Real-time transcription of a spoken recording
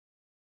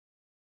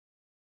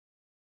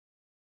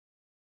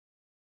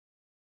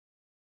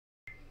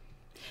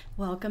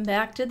Welcome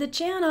back to the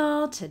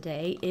channel.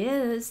 Today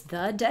is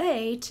the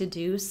day to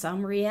do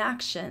some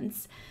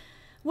reactions.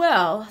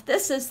 Well,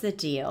 this is the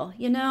deal.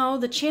 You know,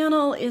 the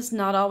channel is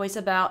not always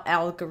about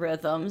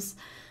algorithms.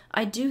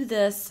 I do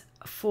this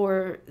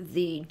for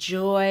the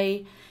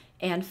joy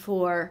and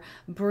for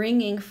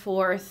bringing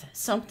forth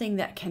something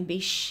that can be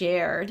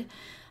shared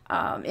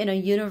in a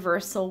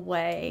universal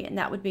way, and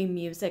that would be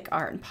music,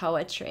 art, and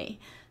poetry.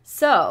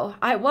 So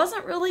I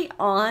wasn't really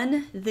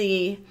on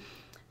the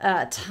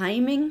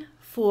timing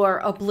for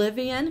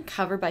Oblivion,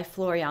 covered by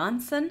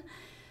Jansen,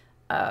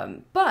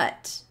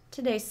 but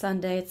today's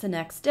Sunday, it's the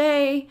next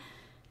day,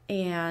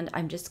 and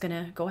I'm just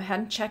gonna go ahead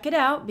and check it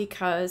out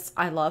because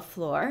I love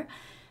Flor.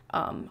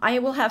 I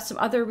will have some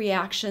other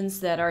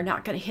reactions that are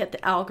not going to hit the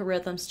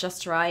algorithms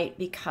just right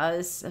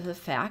because of the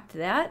fact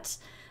that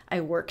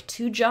I work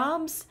 2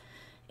 jobs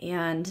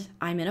and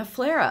I'm in a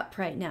flare-up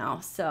right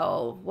now.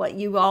 So what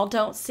you all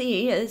don't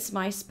see is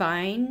my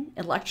spine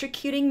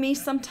electrocuting me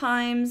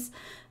sometimes,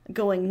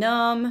 going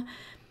numb.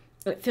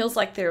 It feels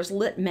like there's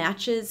lit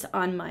matches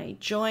on my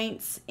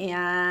joints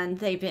and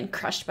they've been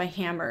crushed by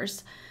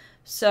hammers.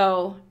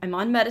 So I'm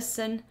on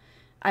medicine.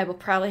 I will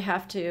probably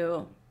have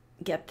to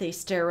get the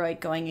steroid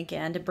going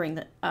again to bring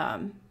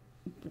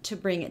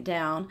it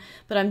down.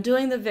 But I'm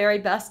doing the very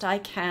best I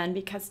can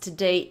because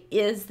today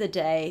is the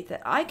day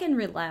that I can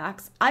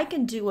relax. I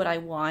can do what I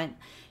want.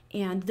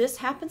 And this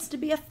happens to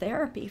be a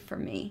therapy for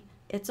me.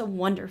 It's a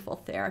wonderful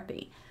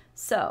therapy.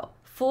 So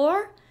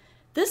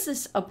this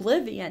is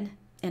Oblivion,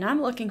 and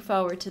I'm looking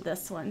forward to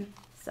this one.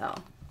 So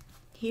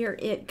here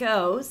it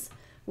goes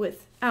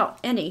without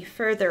any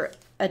further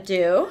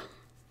ado.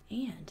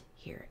 And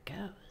here it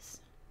goes.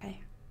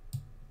 Okay.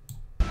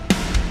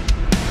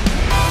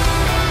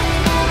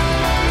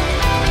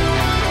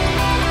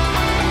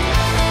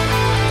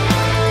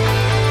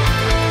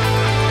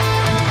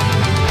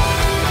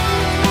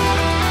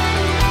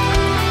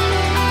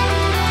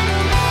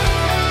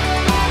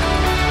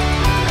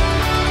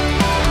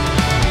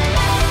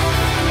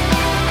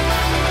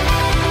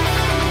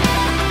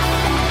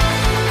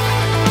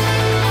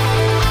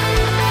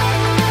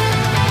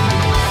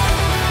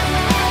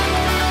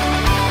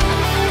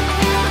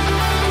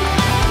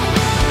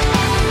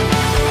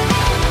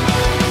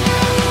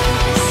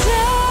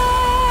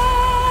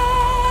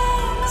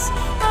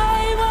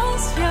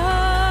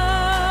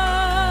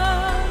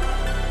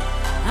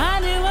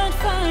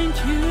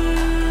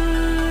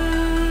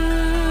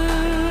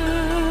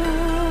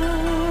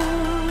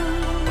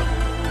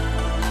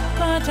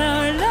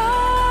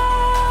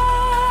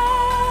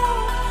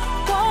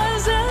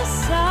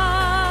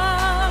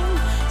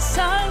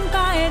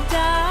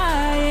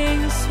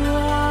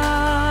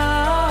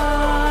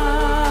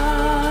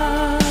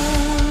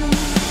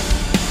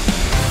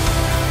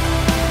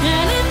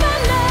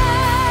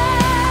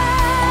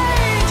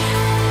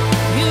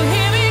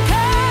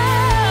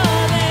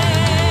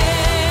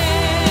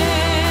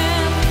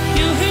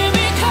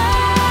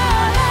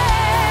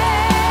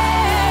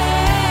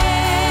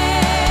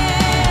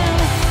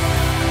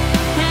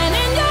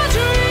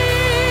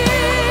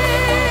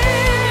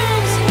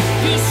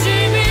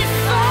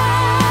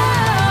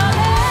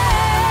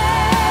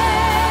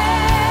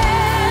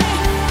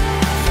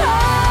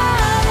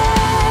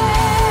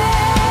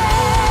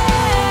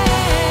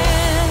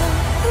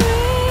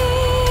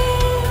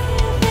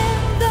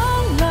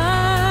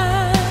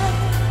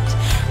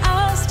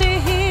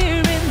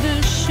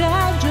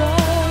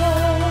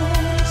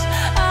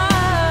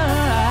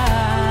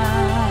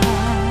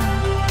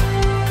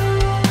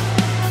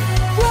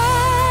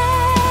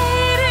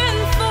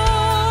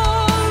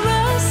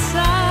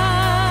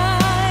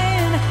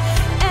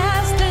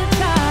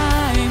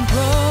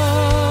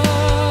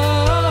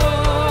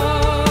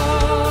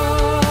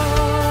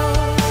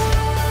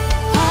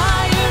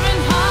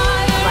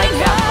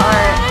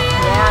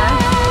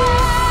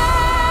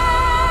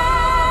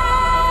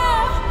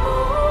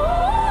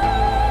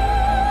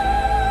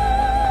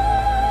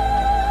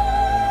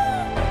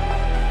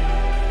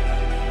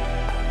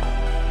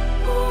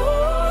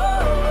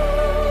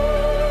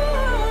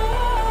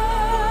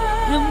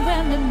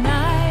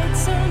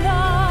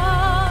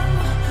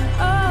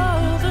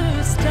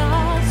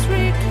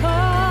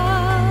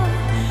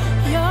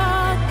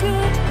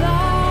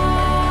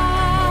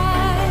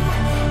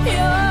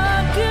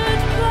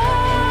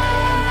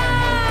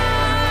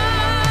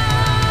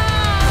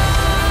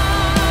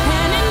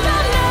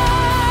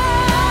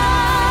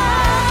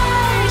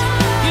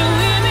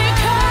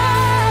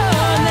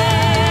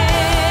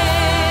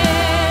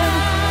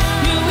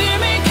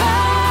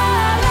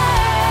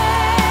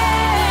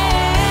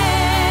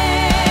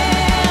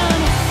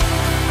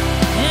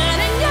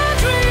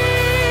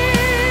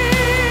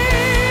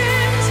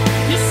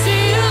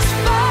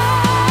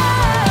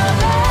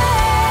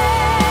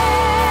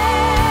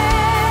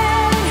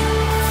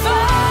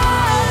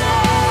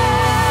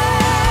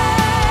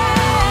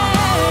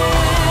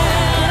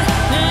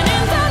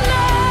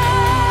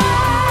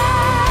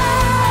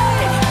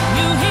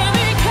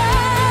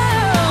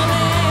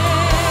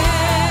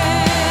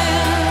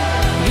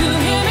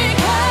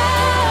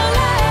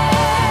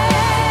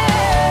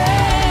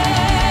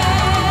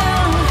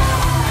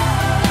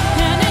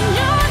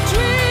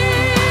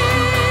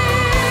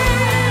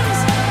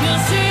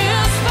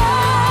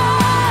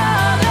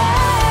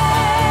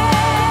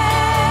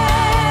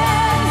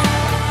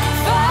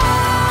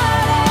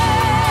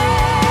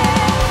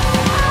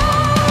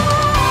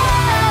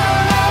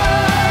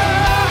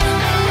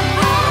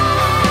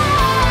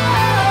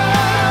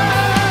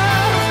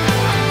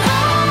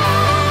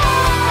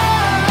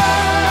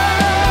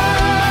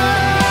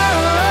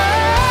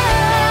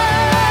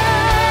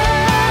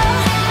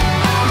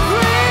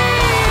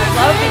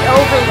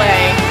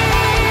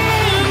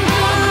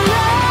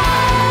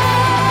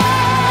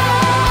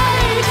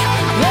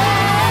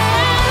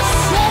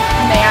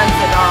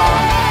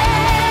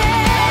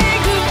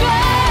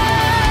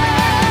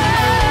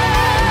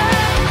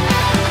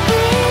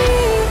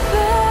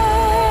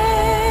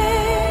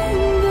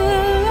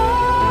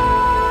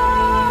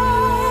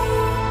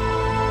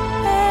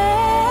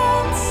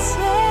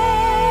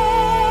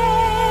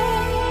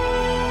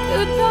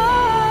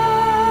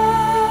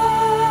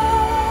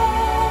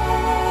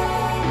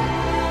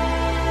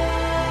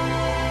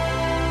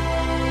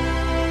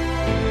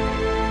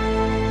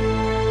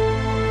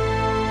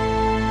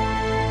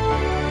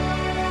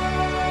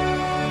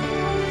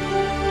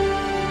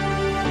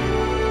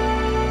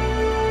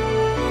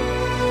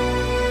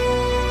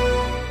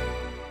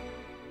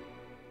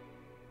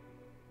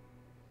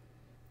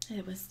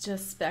 was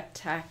just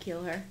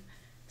spectacular.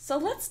 So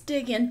let's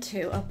dig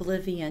into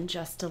Oblivion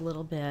just a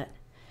little bit.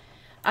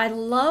 I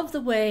love the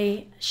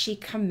way she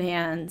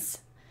commands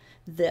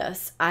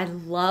this. I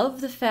love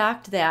the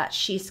fact that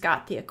she's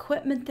got the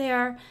equipment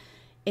there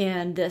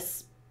and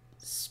this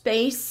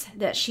space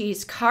that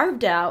she's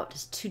carved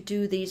out to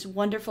do these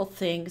wonderful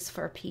things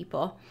for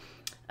people.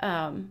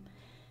 And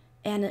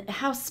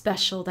how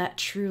special that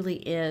truly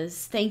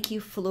is. Thank you,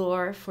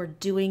 Fleur, for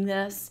doing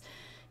this.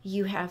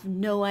 You have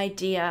no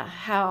idea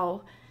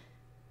how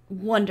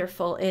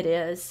wonderful it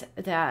is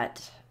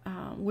that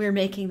we're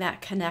making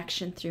that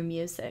connection through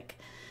music.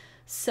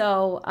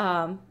 So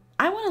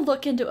I want to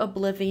look into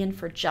Oblivion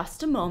for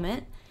just a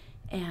moment,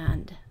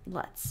 and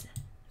let's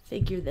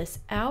figure this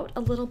out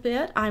a little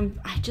bit. I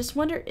just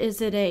wonder,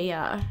 is it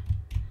a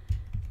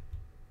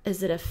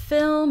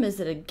film? Is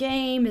it a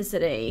game?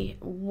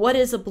 What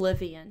is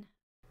Oblivion?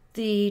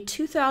 The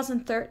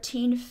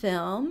 2013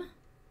 film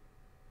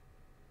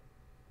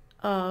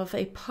of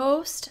a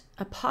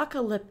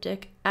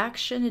post-apocalyptic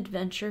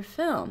action-adventure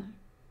film.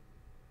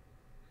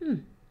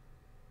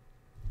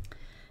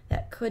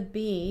 That could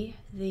be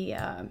the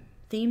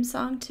theme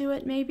song to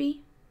it,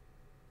 maybe?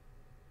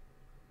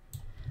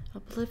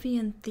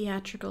 Oblivion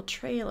theatrical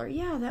trailer.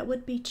 Yeah, that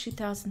would be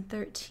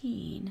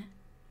 2013.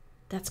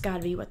 That's got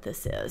to be what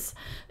this is.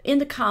 In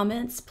the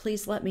comments,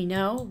 please let me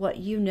know what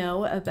you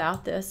know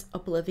about this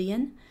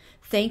Oblivion.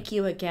 Thank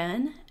you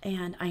again,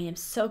 and I am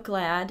so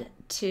glad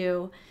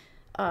to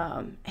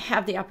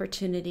have the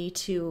opportunity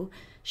to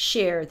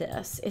share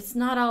this. It's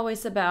not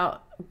always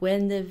about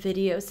when the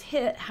videos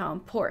hit, how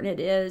important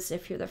it is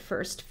if you're the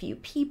first few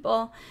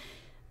people,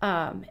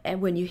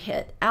 and when you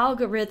hit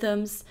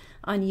algorithms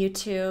on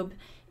YouTube.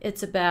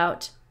 It's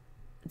about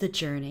the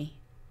journey,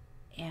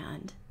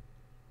 and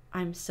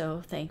I'm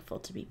so thankful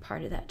to be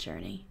part of that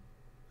journey,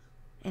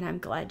 and I'm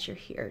glad you're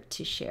here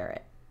to share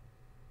it.